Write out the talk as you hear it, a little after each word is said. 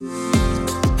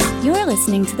You're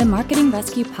listening to the Marketing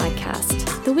Rescue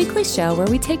Podcast, the weekly show where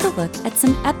we take a look at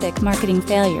some epic marketing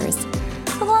failures,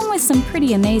 along with some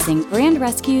pretty amazing brand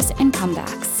rescues and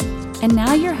comebacks. And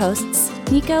now your hosts,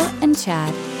 Nico and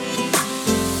Chad.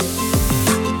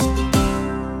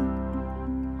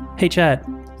 Hey, Chad.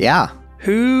 Yeah.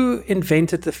 Who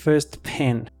invented the first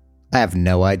pen? I have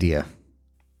no idea.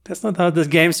 That's not how this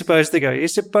game's supposed to go. You're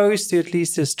supposed to at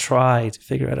least just try to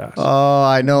figure it out. Oh,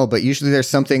 I know, but usually there's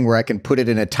something where I can put it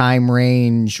in a time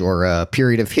range or a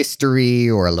period of history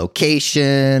or a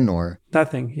location or...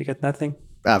 Nothing. You got nothing?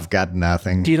 I've got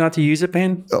nothing. Do you know how to use a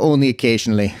pen? Only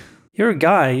occasionally. You're a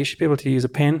guy. You should be able to use a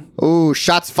pen. Oh,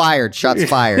 shots fired. Shots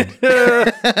fired.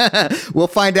 We'll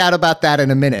find out about that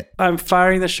in a minute. I'm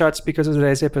firing the shots because of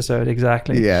today's episode.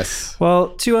 Exactly. Yes.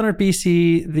 Well, 200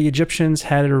 BC, the Egyptians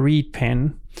had a reed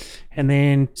pen. And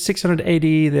then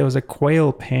 680, there was a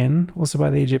quail pen, also by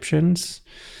the Egyptians.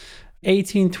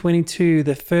 1822,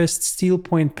 the first steel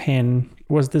point pen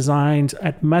was designed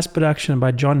at mass production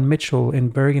by John Mitchell in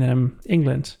Birmingham,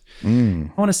 England. I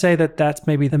want to say that that's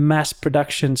maybe the mass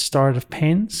production start of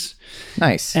pens.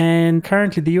 Nice. And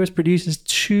currently, the US produces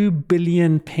 2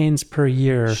 billion pens per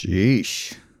year.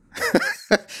 Sheesh.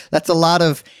 That's a lot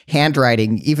of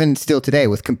handwriting, even still today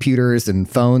with computers and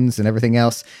phones and everything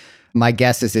else. My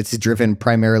guess is it's driven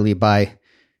primarily by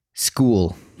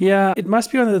school. Yeah, it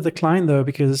must be on the decline, though,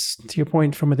 because to your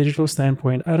point, from a digital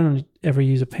standpoint, I don't ever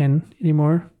use a pen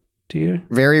anymore. Do you?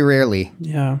 Very rarely.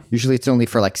 Yeah. Usually it's only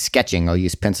for like sketching. I'll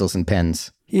use pencils and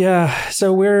pens. Yeah.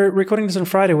 So we're recording this on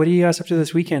Friday. What are you guys up to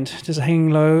this weekend? Just hanging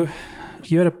low?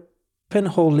 You had a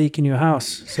pinhole leak in your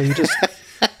house. So you just...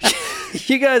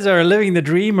 You guys are living the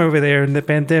dream over there in the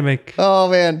pandemic. Oh,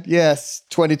 man. Yes.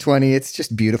 2020. It's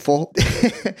just beautiful.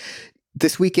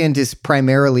 This weekend is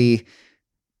primarily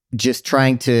just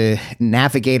trying to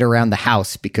navigate around the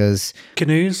house because...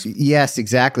 Canoes? Yes,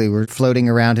 exactly. We're floating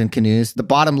around in canoes. The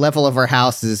bottom level of our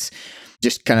house is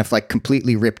just kind of like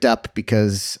completely ripped up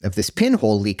because of this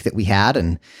pinhole leak that we had.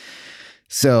 And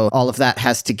so all of that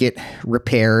has to get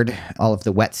repaired. All of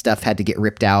the wet stuff had to get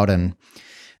ripped out and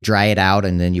dry it out,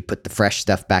 and then you put the fresh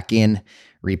stuff back in,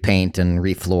 repaint and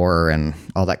refloor and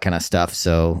all that kind of stuff.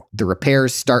 So the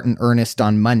repairs start in earnest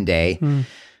on Monday.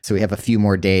 So we have a few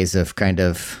more days of kind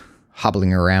of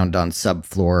hobbling around on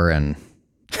subfloor and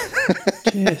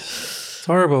It's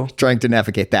horrible. trying to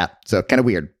navigate that. So kind of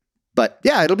weird. But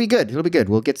yeah, it'll be good. It'll be good.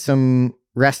 We'll get some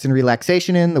rest and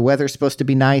relaxation in. The weather's supposed to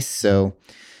be nice, so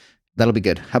that'll be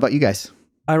good. How about you guys?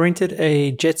 I rented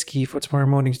a jet ski for tomorrow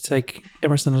morning to take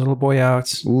Emerson, a little boy,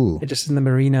 out. Ooh. Just in the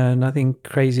marina, nothing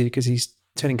crazy because he's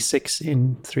turning 6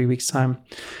 in 3 weeks' time.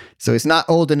 So he's not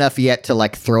old enough yet to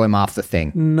like throw him off the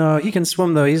thing. No, he can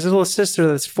swim though. His little sister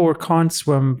that's 4 can't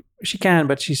swim. She can,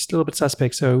 but she's still a bit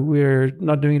suspect. So we're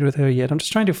not doing it with her yet. I'm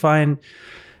just trying to find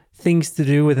things to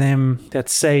do with him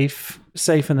that's safe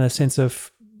in the sense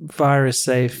of virus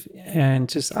safe and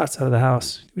just outside of the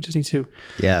house. We just need to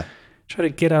try to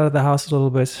get out of the house a little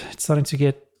bit. It's starting to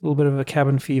get a little bit of a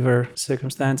cabin fever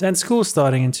circumstance. And school's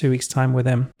starting in 2 weeks' time with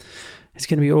him. It's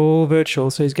going to be all virtual.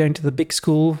 So he's going to the big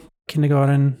school,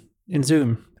 kindergarten, in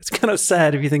Zoom. It's kind of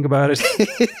sad if you think about it.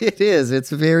 It is.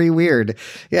 It's very weird.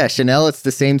 Yeah, Chanel, it's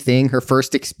the same thing. Her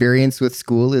first experience with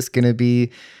school is going to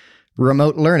be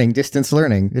remote learning, distance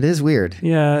learning. It is weird.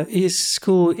 Yeah, his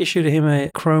school issued him a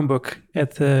Chromebook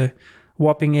at the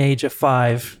whopping age of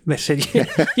 5. They said,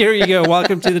 here you go,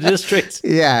 welcome to the district.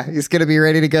 Yeah, he's going to be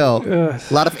ready to go. A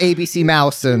lot of ABC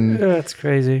Mouse and that's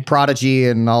crazy. Prodigy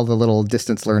and all the little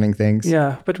distance learning things.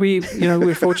 Yeah, but we're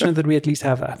fortunate that we at least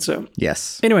have that. So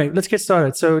yes. Anyway, let's get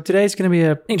started. So today's going to be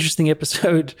an interesting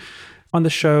episode. On the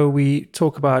show, we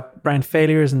talk about brand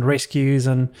failures and rescues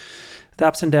and the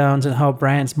ups and downs and how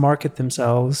brands market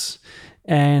themselves.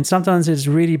 And sometimes it's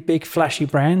really big, flashy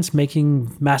brands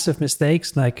making massive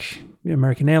mistakes like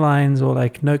American Airlines or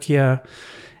like Nokia.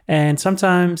 And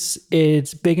sometimes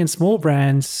it's big and small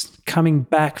brands coming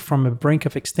back from a brink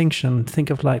of extinction.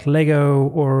 Think of like Lego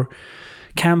or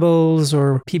Campbell's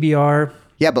or PBR.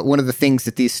 Yeah, but one of the things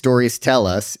that these stories tell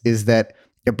us is that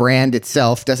a brand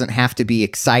itself doesn't have to be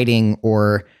exciting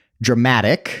or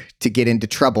dramatic to get into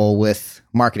trouble with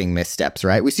marketing missteps,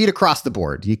 right? We see it across the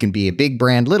board. You can be a big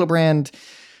brand, little brand,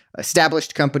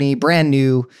 established company, brand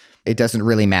new. It doesn't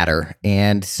really matter.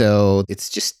 And so it's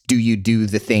just, do you do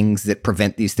the things that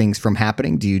prevent these things from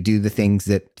happening? Do you do the things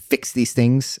that fix these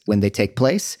things when they take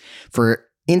place? For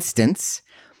instance,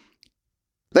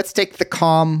 let's take the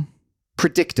calm,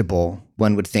 predictable,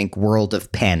 one would think, world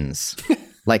of pens.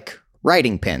 Like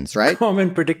writing pens, right?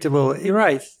 Common, predictable. You're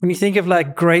right. When you think of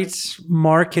like great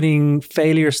marketing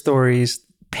failure stories,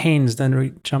 pens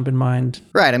then jump in mind.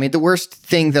 Right. I mean, the worst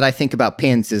thing that I think about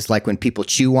pens is like when people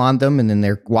chew on them and then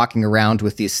they're walking around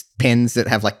with these pens that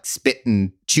have like spit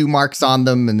and chew marks on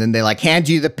them. And then they like hand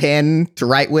you the pen to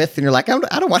write with. And you're like,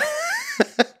 I don't want,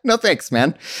 no thanks,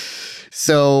 man.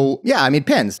 So yeah, I mean,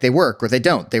 pens, they work or they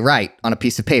don't. They write on a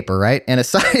piece of paper, right? And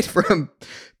aside from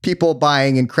people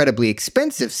buying incredibly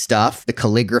expensive stuff, the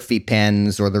calligraphy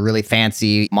pens or the really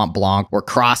fancy Mont Blanc or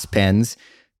cross pens,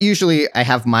 usually I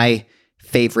have my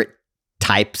favorite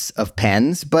types of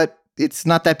pens, but it's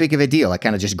not that big of a deal. I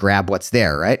kind of just grab what's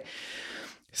there, right?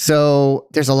 So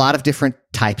there's a lot of different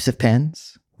types of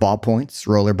pens, ballpoints,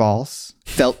 roller balls,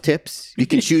 felt tips. You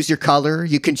can choose your color.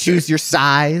 You can choose your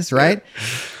size, right?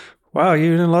 Wow,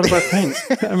 you know a lot about pens.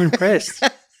 I'm impressed.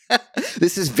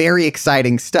 This is very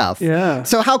exciting stuff. Yeah.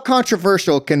 So how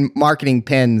controversial can marketing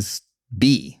pens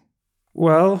be?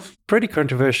 Well, pretty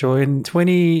controversial. In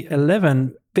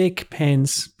 2011, Bic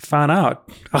pens found out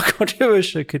how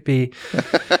controversial it could be.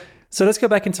 So let's go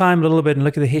back in time a little bit and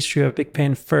look at the history of Bic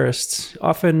pen first.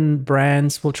 Often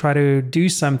brands will try to do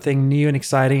something new and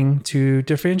exciting to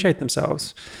differentiate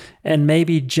themselves. And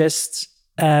maybe just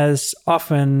as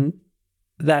often,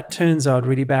 that turns out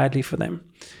really badly for them.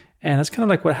 And that's kind of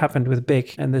like what happened with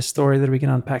Bic and this story that we can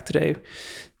unpack today.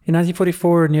 In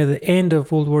 1944, near the end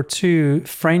of World War II,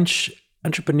 French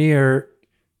entrepreneur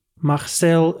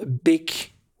Marcel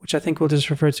Bic, which I think we'll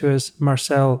just refer to as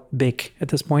Marcel Bic at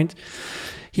this point,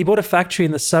 he bought a factory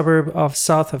in the suburb of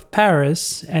south of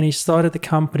Paris, and he started the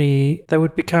company that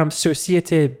would become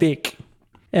Société Bic.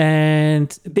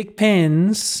 And Bic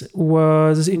Pens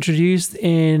was introduced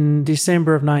in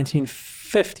December of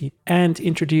 1950 and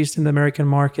introduced in the American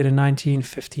market in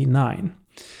 1959.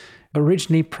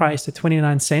 Originally priced at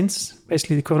 29 cents,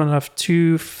 basically the equivalent of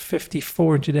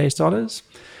 $2.54 in today's dollars.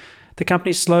 The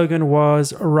company's slogan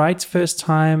was right first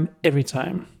time, every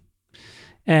time.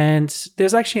 And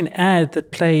there's actually an ad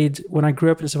that played when I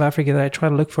grew up in South Africa that I tried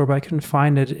to look for, but I couldn't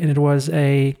find it. And it was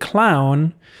a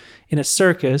clown in a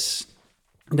circus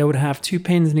that would have two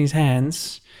pens in his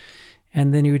hands.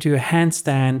 And then he would do a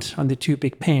handstand on the two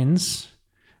big pens,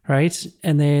 right?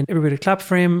 And then everybody would clap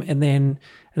for him. And then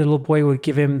a little boy would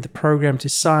give him the program to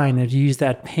sign and use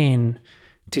that pen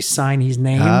to sign his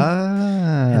name.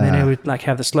 And then it would like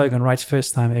have the slogan, right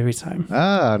first time, every time.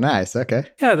 Oh, nice. Okay.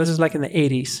 Yeah, this is like in the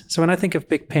 80s. So when I think of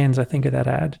Bic pens, I think of that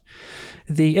ad.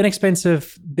 The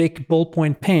inexpensive Bic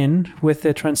ballpoint pen with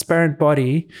the transparent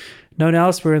body, known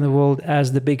elsewhere in the world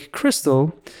as the Bic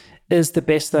Crystal, is the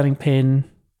best-selling pen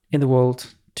in the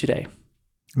world today.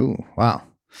 Ooh, wow.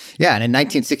 Yeah, and in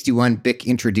 1961, Bic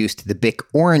introduced the Bic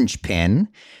Orange pen,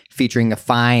 featuring a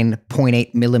fine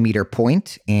 0.8 millimeter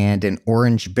point and an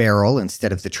orange barrel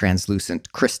instead of the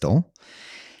translucent crystal.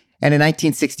 And in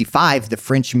 1965, the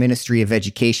French Ministry of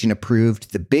Education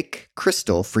approved the Bic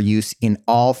Crystal for use in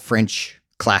all French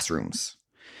classrooms.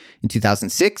 In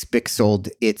 2006, Bic sold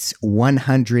its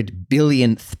 100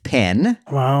 billionth pen.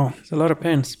 Wow, it's a lot of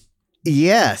pens.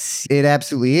 Yes, it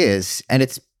absolutely is. And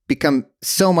it's become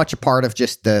so much a part of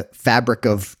just the fabric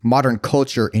of modern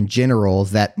culture in general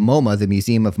that MoMA, the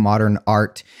Museum of Modern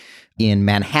Art in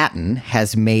Manhattan,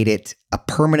 has made it a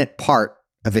permanent part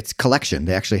of its collection.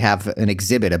 They actually have an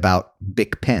exhibit about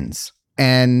Bic pens.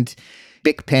 And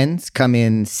Bic pens come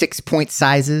in 6-point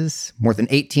sizes, more than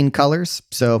 18 colors,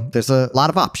 so there's a lot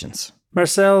of options.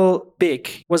 Marcel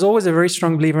Bic was always a very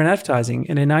strong believer in advertising,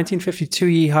 and in 1952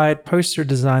 he hired poster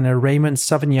designer Raymond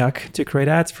Savignac to create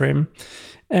ads for him,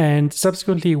 and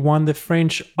subsequently won the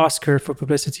French Oscar for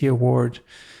Publicity Award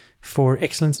for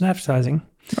excellence in advertising.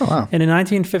 Oh, wow. And in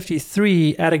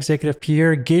 1953, ad executive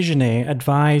Pierre Guégenet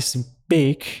advised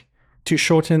Bic to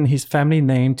shorten his family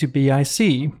name to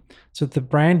BIC, so the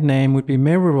brand name would be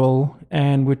memorable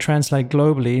and would translate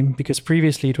globally, because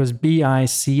previously it was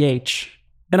BICH.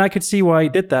 And I could see why he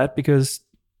did that, because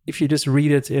if you just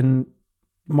read it in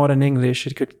modern English,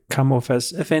 it could come off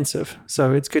as offensive.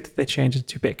 So it's good that they changed it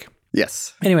to Bic.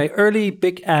 Yes. Anyway, early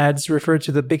Bic ads referred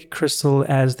to the Bic Crystal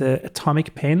as the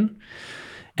atomic pen.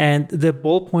 And the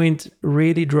ballpoint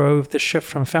really drove the shift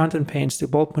from fountain pens to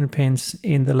ballpoint pens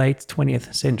in the late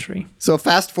 20th century. So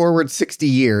fast forward 60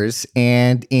 years,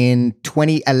 and in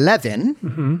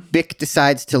 2011, Bic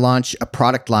decides to launch a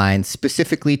product line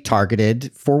specifically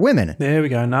targeted for women. There we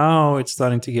go. Now it's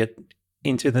starting to get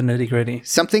into the nitty-gritty.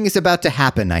 Something is about to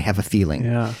happen, I have a feeling.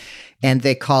 Yeah. And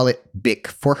they call it Bic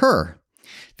for Her.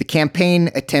 The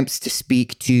campaign attempts to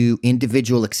speak to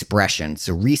individual expression,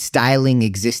 so restyling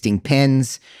existing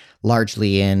pens,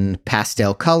 largely in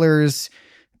pastel colors,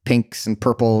 pinks and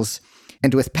purples,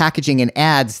 and with packaging and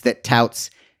ads that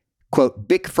touts, quote,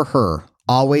 Bic for Her,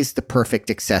 always the perfect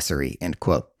accessory, end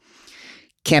quote.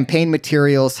 Campaign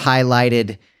materials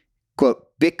highlighted, quote,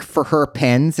 Bic for her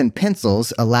pens and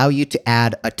pencils allow you to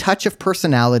add a touch of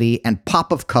personality and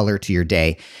pop of color to your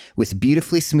day with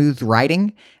beautifully smooth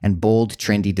writing and bold,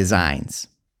 trendy designs.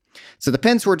 So the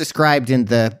pens were described in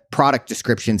the product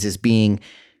descriptions as being,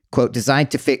 quote, designed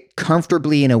to fit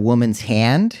comfortably in a woman's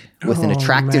hand with an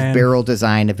attractive barrel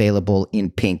design available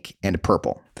in pink and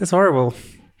purple. That's horrible.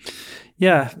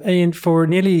 Yeah, and for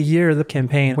nearly a year, the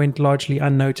campaign went largely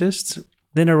unnoticed.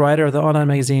 Then a writer of the online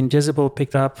magazine Jezebel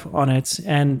picked up on it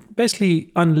and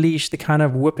basically unleashed the kind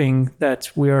of whipping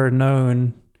that we are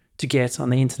known to get on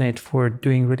the internet for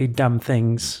doing really dumb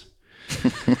things.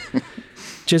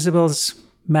 Jezebel's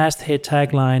masthead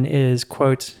tagline is,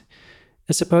 quote,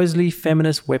 a supposedly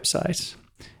feminist website.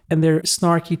 And their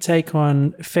snarky take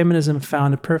on feminism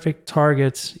found a perfect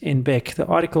target in Bic. The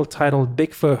article titled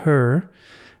Bic for Her,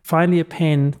 finally a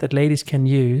pen that ladies can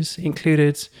use,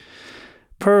 included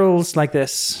pearls like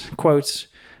this, quote,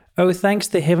 oh, thanks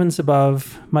the heavens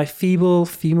above, my feeble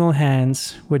female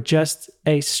hands were just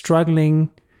a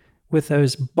struggling with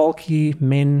those bulky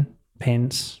men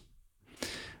pens.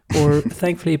 Or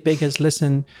thankfully Bic has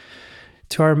listened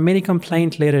to our many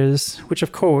complaint letters, which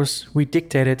of course we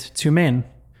dictated to men.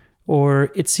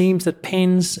 Or it seems that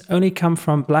pens only come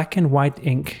from black and white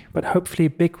ink, but hopefully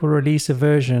Bic will release a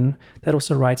version that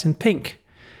also writes in pink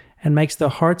and makes the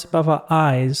hearts above our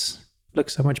eyes look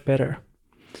so much better.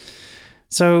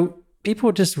 So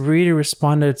people just really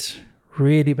responded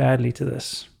really badly to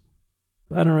this.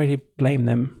 I don't really blame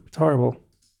them. It's horrible.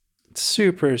 It's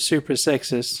super, super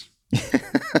sexist.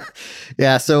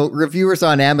 Yeah, so reviewers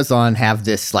on Amazon have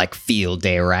this like field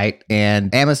day, right?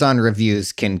 And Amazon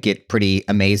reviews can get pretty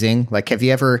amazing. Like, have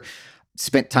you ever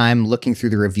spent time looking through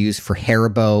the reviews for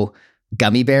Haribo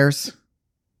gummy bears?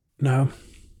 No.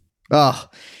 Oh,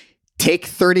 take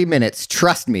 30 minutes.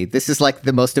 Trust me, this is like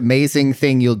the most amazing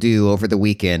thing you'll do over the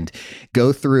weekend.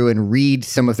 Go through and read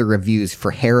some of the reviews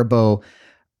for Haribo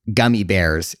gummy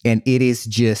bears, and it is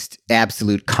just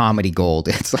absolute comedy gold.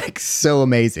 It's like so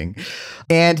amazing.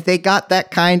 And they got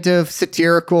that kind of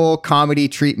satirical comedy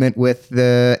treatment with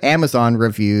the Amazon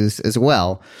reviews as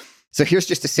well. So here's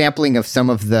just a sampling of some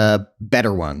of the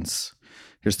better ones.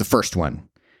 Here's the first one.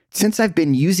 Since I've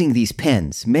been using these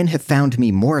pens, men have found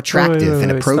me more attractive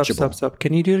and approachable. Stop.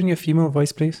 Can you do it in your female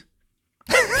voice, please?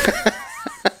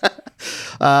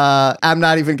 I'm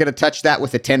not even going to touch that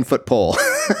with a 10-foot pole.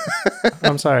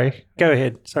 I'm sorry. Go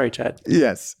ahead. Sorry, Chad.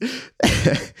 Yes.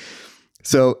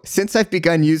 So, since I've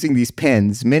begun using these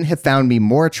pens, men have found me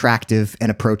more attractive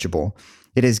and approachable.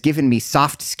 It has given me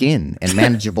soft skin and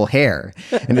manageable hair,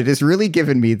 and it has really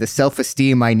given me the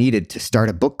self-esteem I needed to start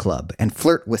a book club and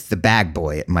flirt with the bag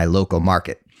boy at my local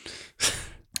market.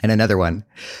 And another one.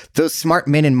 Those smart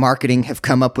men in marketing have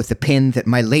come up with a pen that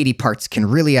my lady parts can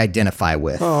really identify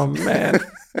with. Oh, man.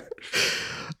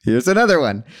 Here's another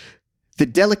one. The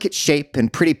delicate shape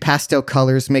and pretty pastel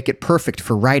colors make it perfect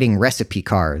for writing recipe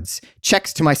cards.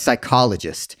 Checks to my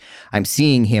psychologist. I'm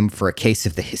seeing him for a case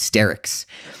of the hysterics.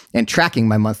 And tracking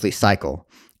my monthly cycle.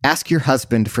 Ask your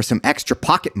husband for some extra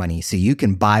pocket money so you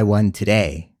can buy one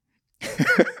today.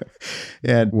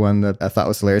 And one that I thought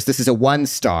was hilarious. This is a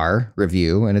 1-star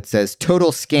review, and it says,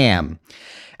 total scam.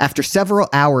 After several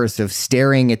hours of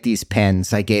staring at these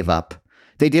pens, I gave up.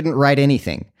 They didn't write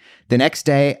anything. The next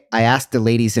day, I asked the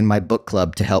ladies in my book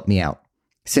club to help me out.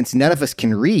 Since none of us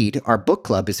can read, our book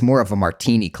club is more of a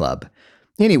martini club.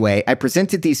 Anyway, I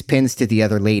presented these pens to the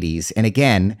other ladies, and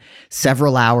again,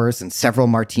 several hours and several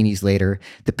martinis later,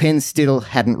 the pens still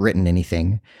hadn't written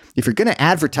anything. If you're going to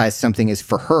advertise something as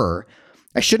for her,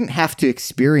 I shouldn't have to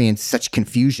experience such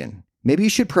confusion. Maybe you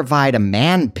should provide a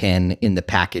man pen in the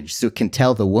package so it can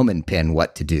tell the woman pen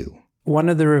what to do. One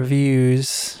of the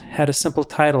reviews had a simple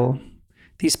title,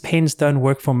 These Pens Don't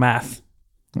Work for Math.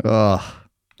 Ugh.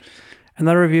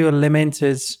 Another reviewer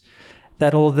lamented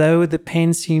that although the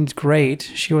pen seemed great,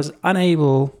 she was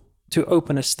unable to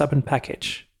open a stubborn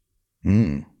package.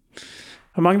 Among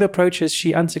the approaches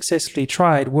she unsuccessfully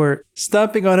tried were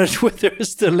stamping on it with her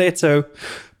stiletto,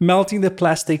 melting the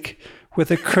plastic with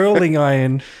a curling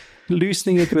iron,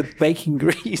 loosening it with baking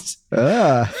grease,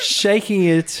 shaking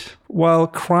it while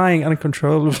crying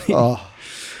uncontrollably.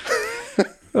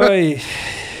 Oy,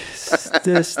 this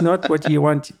is not what you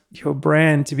want your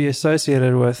brand to be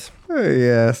associated with.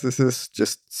 Yes, this is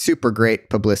just super great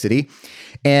publicity.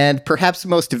 And perhaps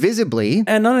most visibly...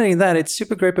 And not only that, it's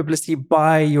super great publicity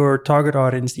by your target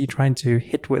audience that you're trying to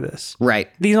hit with this. Right.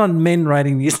 These aren't men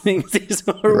writing these things. These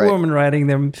are women writing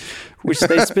them, which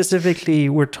they specifically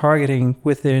were targeting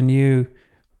with their new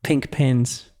pink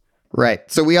pens. Right.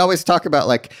 So we always talk about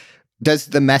like does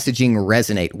the messaging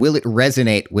resonate? Will it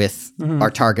resonate with our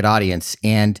target audience?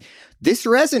 And this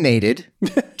resonated,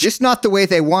 just not the way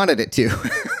they wanted it to.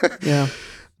 Yeah.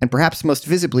 And perhaps most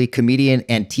visibly, comedian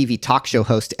and TV talk show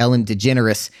host Ellen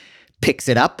DeGeneres picks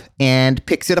it up and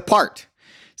picks it apart.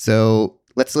 So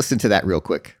let's listen to that real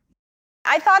quick.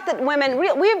 I thought that women,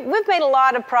 we've made a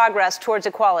lot of progress towards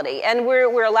equality, and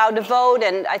we're allowed to vote,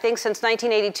 and I think since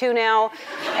 1982 now,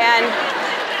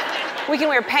 and we can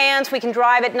wear pants, we can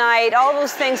drive at night, all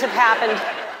those things have happened.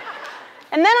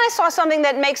 And then I saw something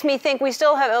that makes me think we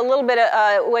still have a little bit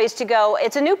of ways to go.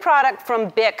 It's a new product from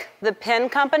Bic, the pen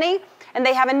company, and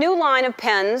they have a new line of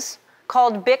pens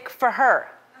called Bic for Her.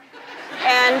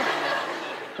 And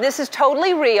this is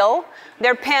totally real.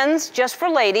 They're pens just for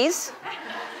ladies.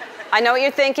 I know what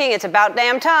you're thinking, it's about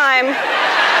damn time.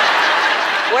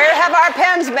 Where have our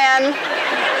pens been?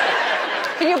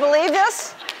 Can you believe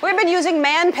this? We've been using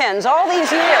man pens all these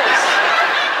years.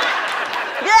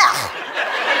 Yeah!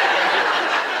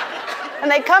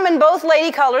 And they come in both lady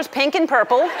colors, pink and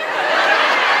purple.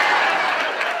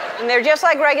 And they're just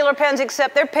like regular pens,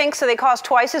 except they're pink, so they cost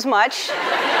twice as much.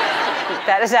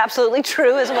 That is absolutely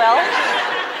true as well.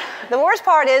 The worst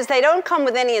part is they don't come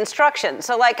with any instructions.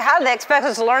 So, like, how do they expect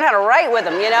us to learn how to write with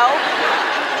them, you know?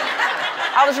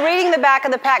 I was reading the back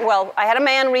of the pack. Well, I had a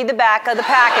man read the back of the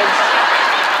package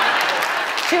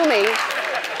to me.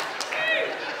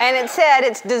 And it said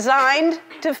it's designed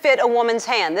to fit a woman's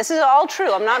hand. This is all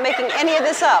true. I'm not making any of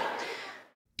this up.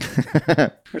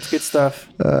 It's good stuff.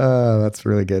 That's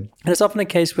really good. And it's often the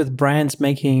case with brands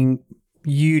making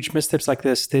huge missteps like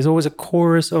this. There's always a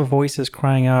chorus of voices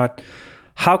crying out,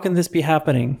 how can this be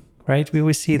happening, right? We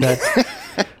always see that.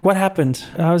 What happened?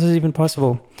 How is this even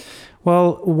possible?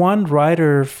 Well, one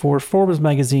writer for Forbes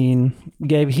magazine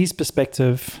gave his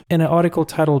perspective in an article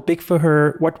titled Big for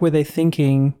Her, What Were They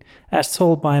Thinking? As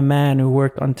told by a man who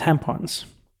worked on tampons.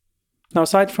 Now,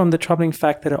 aside from the troubling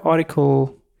fact that an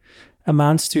article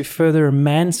amounts to further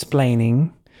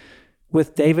mansplaining,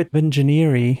 with David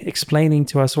Vinjanieri explaining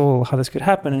to us all how this could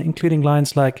happen, including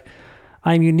lines like,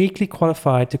 I'm uniquely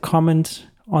qualified to comment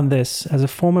on this as a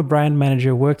former brand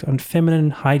manager worked on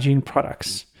feminine hygiene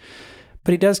products.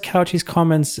 But he does couch his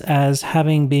comments as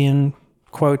having been,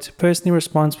 quote, personally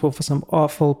responsible for some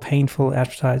awful, painful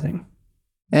advertising.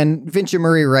 And Vince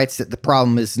Murray writes that the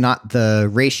problem is not the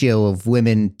ratio of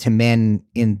women to men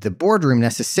in the boardroom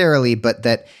necessarily, but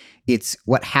that it's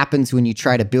what happens when you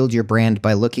try to build your brand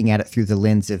by looking at it through the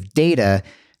lens of data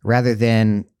rather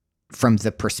than from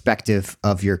the perspective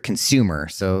of your consumer.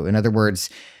 So in other words,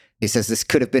 he says this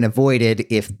could have been avoided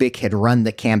if Bic had run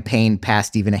the campaign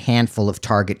past even a handful of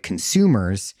target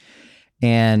consumers.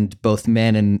 And both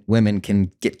men and women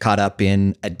can get caught up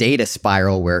in a data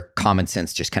spiral where common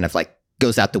sense just kind of like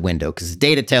goes out the window because the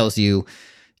data tells you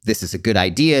this is a good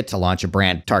idea to launch a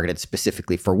brand targeted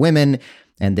specifically for women.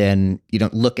 And then you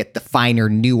don't look at the finer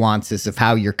nuances of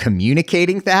how you're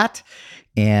communicating that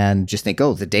and just think,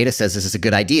 oh, the data says this is a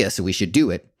good idea, so we should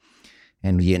do it.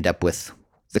 And you end up with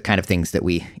the kind of things that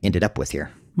we ended up with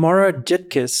here. Maura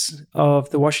Jitkis of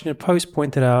the Washington Post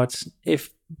pointed out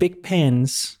if Big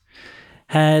Pens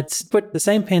had put the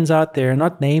same pens out there and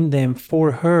not named them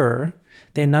for her,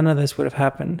 then none of this would have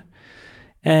happened.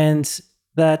 And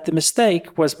that the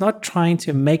mistake was not trying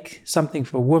to make something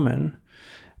for women,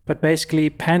 but basically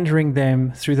pandering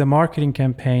them through the marketing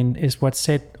campaign is what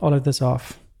set all of this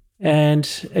off.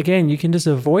 And again, you can just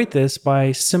avoid this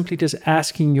by simply just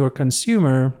asking your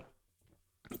consumer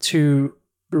to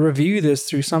review this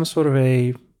through some sort of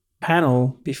a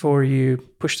panel before you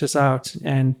push this out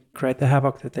and create the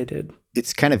havoc that they did.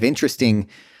 It's kind of interesting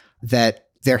that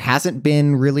there hasn't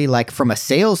been really, like, from a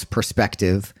sales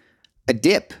perspective, a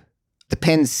dip. The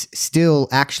pens still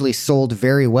actually sold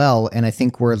very well, and I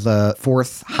think were the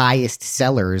fourth highest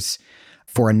sellers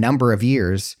for a number of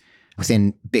years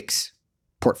within Bic's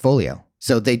portfolio.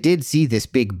 So they did see this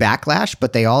big backlash,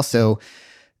 but they also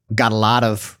got a lot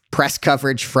of press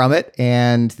coverage from it,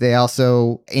 and they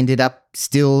also ended up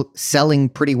still selling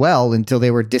pretty well until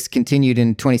they were discontinued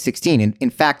in 2016. And in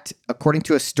fact, according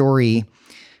to a story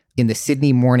in the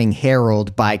Sydney Morning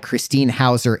Herald by Christine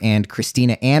Hauser and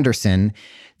Christina Anderson,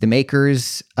 the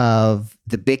makers of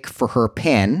the Bic for Her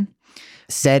pen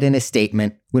said in a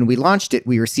statement, when we launched it,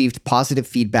 we received positive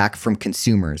feedback from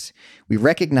consumers. We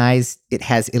recognize it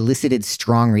has elicited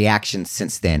strong reactions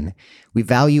since then. We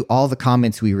value all the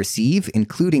comments we receive,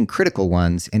 including critical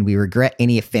ones, and we regret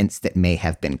any offense that may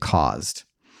have been caused.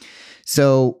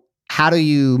 So how do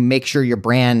you make sure your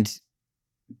brand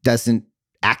doesn't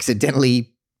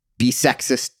accidentally be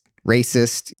sexist,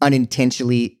 racist,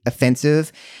 unintentionally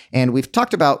offensive? And we've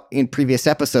talked about in previous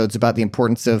episodes about the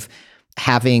importance of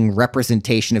having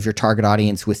representation of your target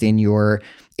audience within your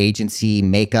agency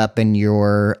makeup and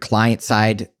your client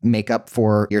side makeup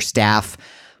for your staff.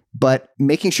 But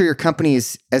making sure your company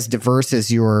is as diverse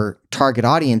as your target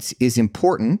audience is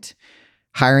important.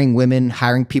 Hiring women,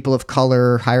 hiring people of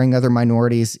color, hiring other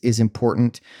minorities is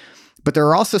important. But there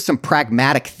are also some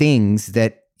pragmatic things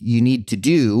that you need to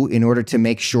do in order to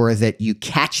make sure that you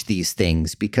catch these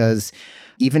things, because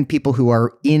even people who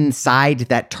are inside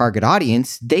that target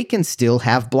audience, they can still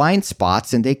have blind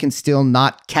spots and they can still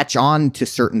not catch on to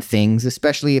certain things,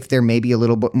 especially if they're maybe a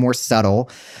little bit more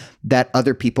subtle, that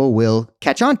other people will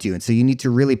catch on to. And so you need to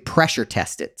really pressure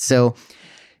test it. So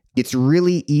it's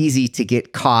really easy to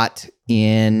get caught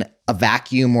in a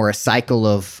vacuum or a cycle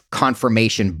of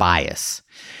confirmation bias.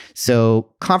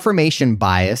 So confirmation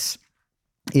bias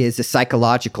is a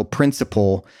psychological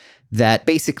principle that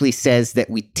basically says that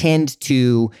we tend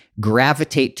to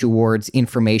gravitate towards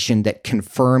information that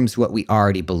confirms what we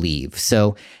already believe.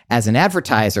 So as an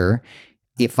advertiser,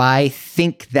 if I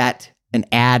think that an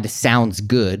ad sounds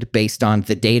good based on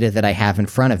the data that I have in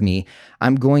front of me,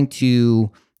 I'm going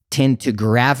to tend to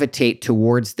gravitate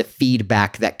towards the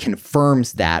feedback that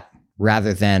confirms that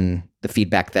rather than the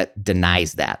feedback that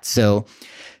denies that. So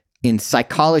in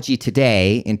psychology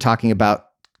today, in talking about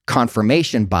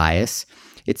confirmation bias,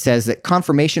 it says that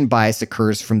confirmation bias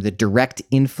occurs from the direct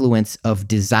influence of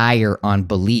desire on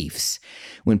beliefs.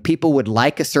 When people would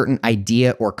like a certain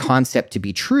idea or concept to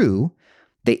be true,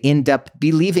 they end up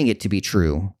believing it to be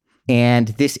true. And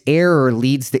this error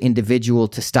leads the individual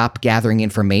to stop gathering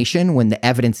information when the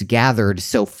evidence gathered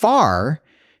so far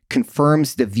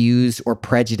confirms the views or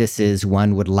prejudices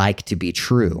one would like to be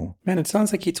true. Man, it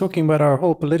sounds like you're talking about our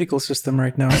whole political system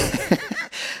right now.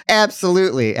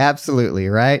 Absolutely, absolutely,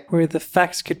 right? Where the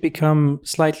facts could become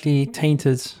slightly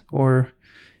tainted or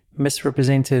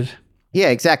misrepresented. Yeah,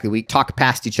 exactly. We talk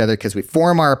past each other because we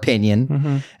form our opinion.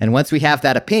 Mm-hmm. And once we have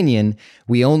that opinion,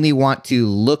 we only want to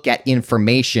look at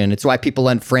information. It's why people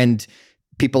unfriend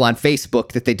people on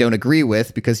Facebook that they don't agree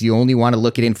with, because you only want to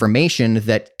look at information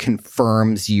that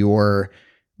confirms your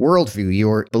worldview,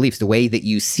 your beliefs, the way that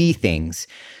you see things.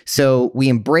 So we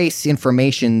embrace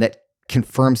information that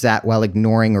confirms that while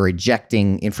ignoring or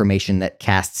rejecting information that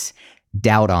casts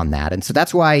doubt on that. And so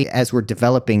that's why, as we're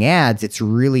developing ads, it's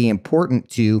really important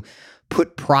to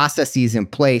put processes in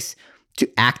place to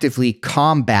actively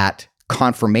combat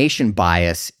confirmation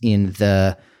bias in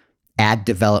the ad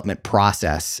development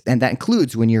process. And that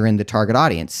includes when you're in the target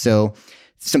audience. So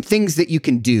some things that you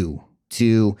can do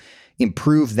to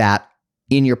improve that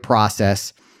in your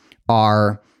process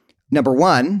are, number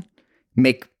one,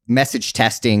 make message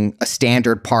testing a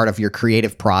standard part of your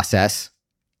creative process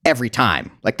every time.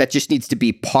 Like, that just needs to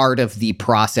be part of the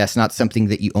process, not something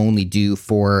that you only do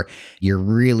for your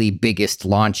really biggest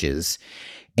launches.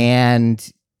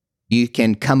 And you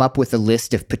can come up with a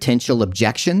list of potential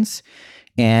objections.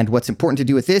 And what's important to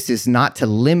do with this is not to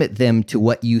limit them to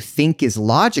what you think is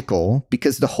logical,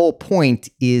 because the whole point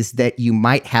is that you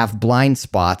might have blind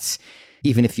spots,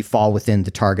 even if you fall within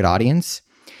the target audience.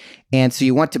 And so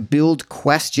you want to build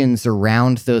questions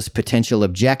around those potential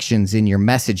objections in your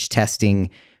message testing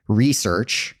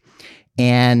research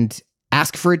and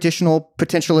ask for additional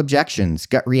potential objections,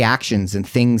 gut reactions, and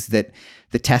things that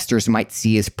the testers might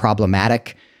see as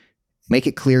problematic. Make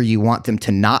it clear you want them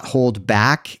to not hold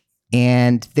back.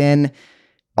 And then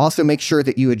also make sure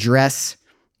that you address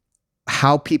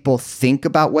how people think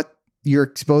about what you're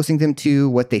exposing them to,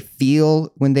 what they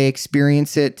feel when they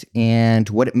experience it, and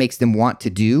what it makes them want to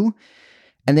do.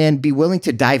 And then be willing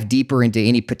to dive deeper into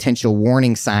any potential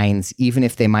warning signs, even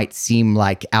if they might seem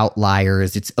like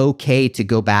outliers. It's okay to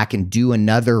go back and do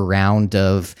another round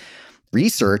of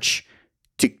research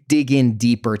to dig in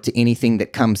deeper to anything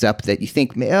that comes up that you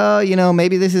think, oh,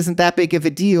 maybe this isn't that big of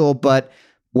a deal, but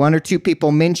one or two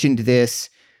people mentioned this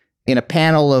in a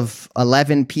panel of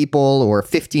 11 people or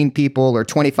 15 people or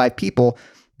 25 people.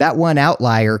 That one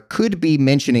outlier could be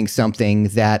mentioning something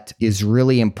that is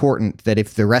really important, that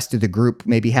if the rest of the group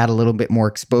maybe had a little bit more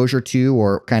exposure to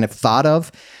or kind of thought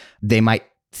of, they might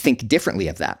think differently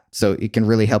of that. So it can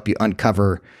really help you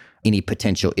uncover any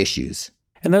potential issues.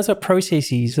 And those are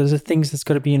processes. Those are things that's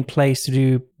got to be in place to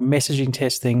do messaging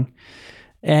testing.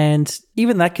 And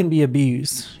even that can be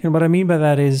abused. And what I mean by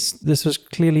that is this was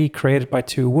clearly created by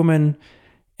two women,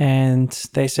 and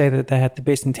they say that they had the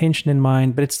best intention in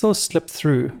mind, but it still slipped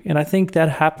through. And I think that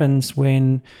happens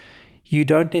when you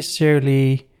don't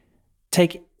necessarily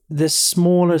take the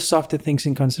smaller, softer things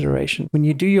in consideration. When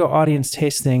you do your audience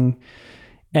testing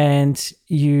and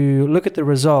you look at the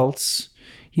results,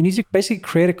 you need to basically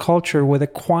create a culture where the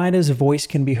quietest voice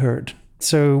can be heard.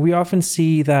 So we often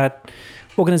see that,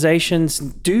 organizations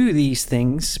do these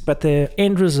things, but the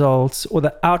end result or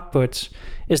the output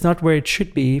is not where it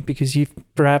should be because you've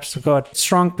perhaps got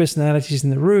strong personalities in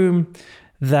the room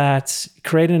that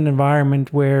create an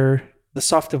environment where the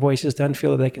softer voices don't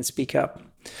feel that they can speak up.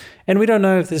 And we don't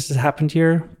know if this has happened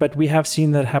here, but we have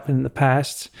seen that happen in the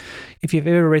past. If you've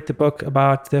ever read the book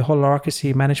about the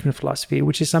holacracy management philosophy,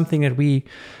 which is something that we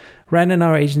ran in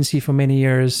our agency for many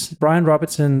years, Brian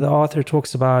Robertson, the author,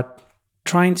 talks about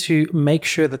trying to make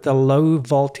sure that the low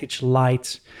voltage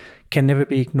light can never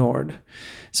be ignored.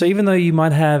 So even though you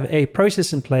might have a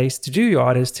process in place to do your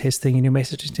artist testing and your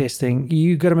message testing,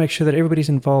 you got to make sure that everybody's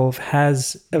involved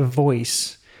has a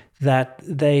voice that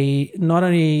they not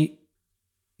only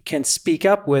can speak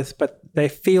up with, but they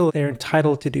feel they're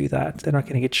entitled to do that. They're not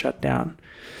going to get shut down.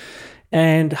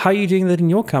 And how are you doing that in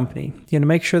your company?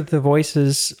 Make sure that the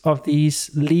voices of these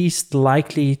least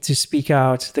likely to speak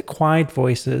out, the quiet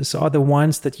voices, are the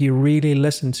ones that you really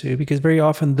listen to, because very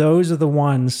often those are the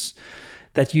ones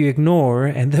that you ignore,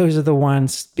 and those are the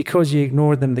ones, because you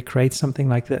ignore them, that create something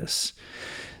like this.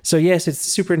 So yes, it's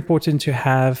super important to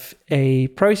have a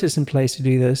process in place to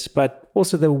do this, but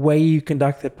also the way you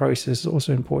conduct that process is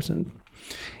also important.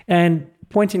 And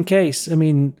point in case,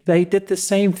 they did the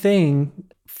same thing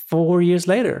 4 years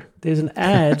later. There's an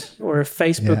ad or a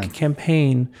Facebook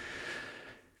campaign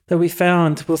that we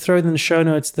found, we'll throw it in the show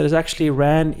notes, that is actually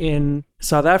ran in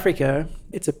South Africa.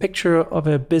 It's a picture of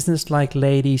a business-like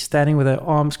lady standing with her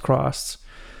arms crossed.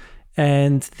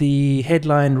 And the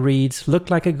headline reads, "Look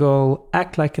like a girl,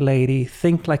 act like a lady,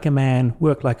 think like a man,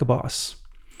 work like a boss."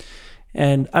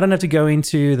 And I don't have to go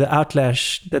into the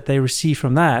outlash that they receive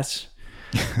from that.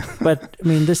 But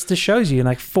this shows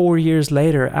you, 4 years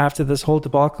later, after this whole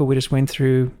debacle we just went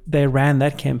through, they ran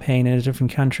that campaign in a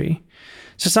different country.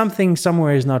 So something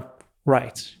somewhere is not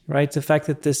right? The fact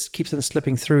that this keeps on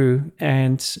slipping through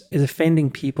and is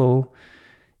offending people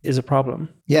is a problem.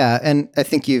 Yeah, and I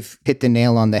think you've hit the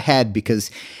nail on the head, because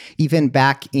even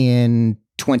back in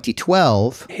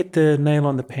 2012... Hit the nail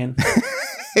on the pen.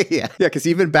 Yeah, because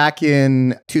even back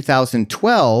in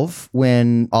 2012,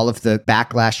 when all of the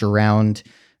backlash around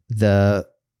the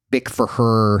Bic for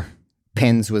Her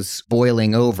pens was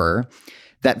boiling over,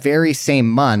 that very same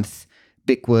month,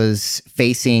 Bic was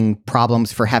facing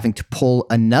problems for having to pull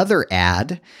another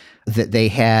ad that they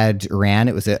had ran.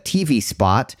 It was a TV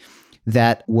spot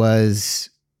that was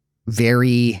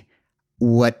very,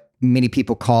 what many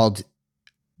people called,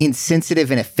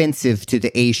 insensitive and offensive to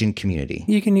the Asian community.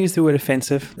 You can use the word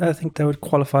offensive. I think that would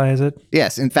qualify as it.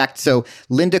 Yes. In fact, so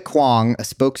Linda Kwong, a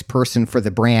spokesperson for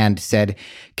the brand, said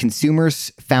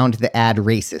consumers found the ad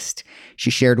racist.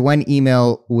 She shared one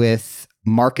email with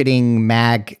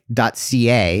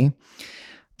marketingmag.ca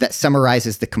that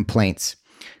summarizes the complaints.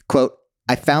 Quote,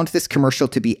 "I found this commercial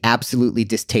to be absolutely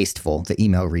distasteful," the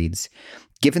email reads.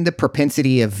 "Given the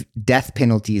propensity of death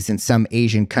penalties in some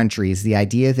Asian countries, the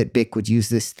idea that Bic would use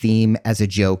this theme as a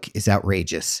joke is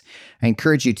outrageous. I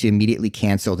encourage you to immediately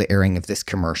cancel the airing of this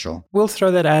commercial." We'll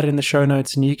throw that ad in the show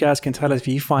notes, and you guys can tell us if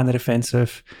you find it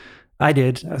offensive. I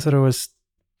did. I thought it was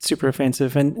super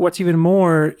offensive. And what's even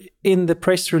more, in the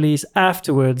press release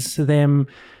afterwards, them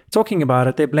talking about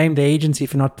it, they blamed the agency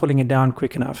for not pulling it down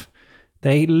quick enough.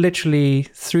 They literally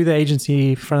threw the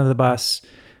agency in front of the bus,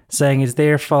 saying it's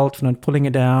their fault for not pulling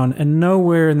it down. And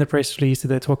nowhere in the press release did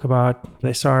they talk about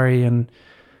they're sorry and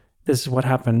this is what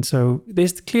happened. So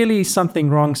there's clearly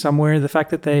something wrong somewhere. The fact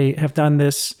that they have done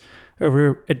this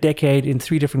over a decade in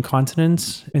 3 different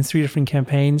continents, in 3 different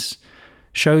campaigns,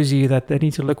 shows you that they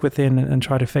need to look within and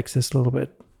try to fix this a little bit.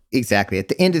 Exactly. At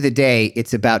the end of the day,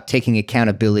 it's about taking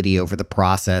accountability over the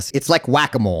process. It's like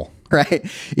whack-a-mole, right?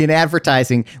 In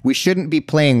advertising, we shouldn't be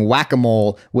playing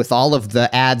whack-a-mole with all of the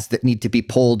ads that need to be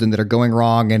pulled and that are going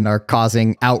wrong and are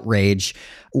causing outrage.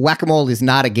 Whack-a-mole is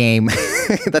not a game.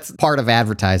 That's part of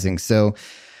advertising. So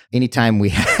anytime we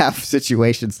have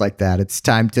situations like that, it's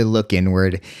time to look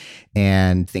inward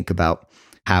and think about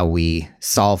how we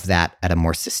solve that at a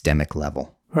more systemic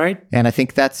level. Right. And I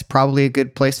think that's probably a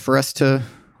good place for us to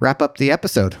wrap up the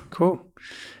episode. Cool.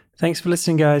 Thanks for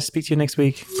listening, guys. Speak to you next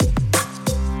week.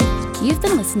 You've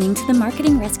been listening to the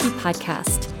Marketing Rescue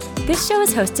Podcast. This show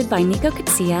is hosted by Nico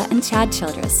Kutsia and Chad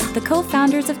Childress, the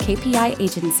co-founders of KPI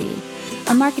Agency,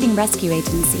 a marketing rescue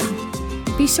agency.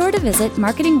 Be sure to visit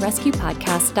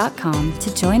marketingrescuepodcast.com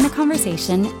to join the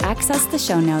conversation, access the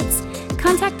show notes,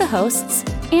 contact the hosts,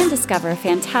 and discover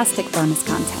fantastic bonus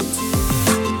content.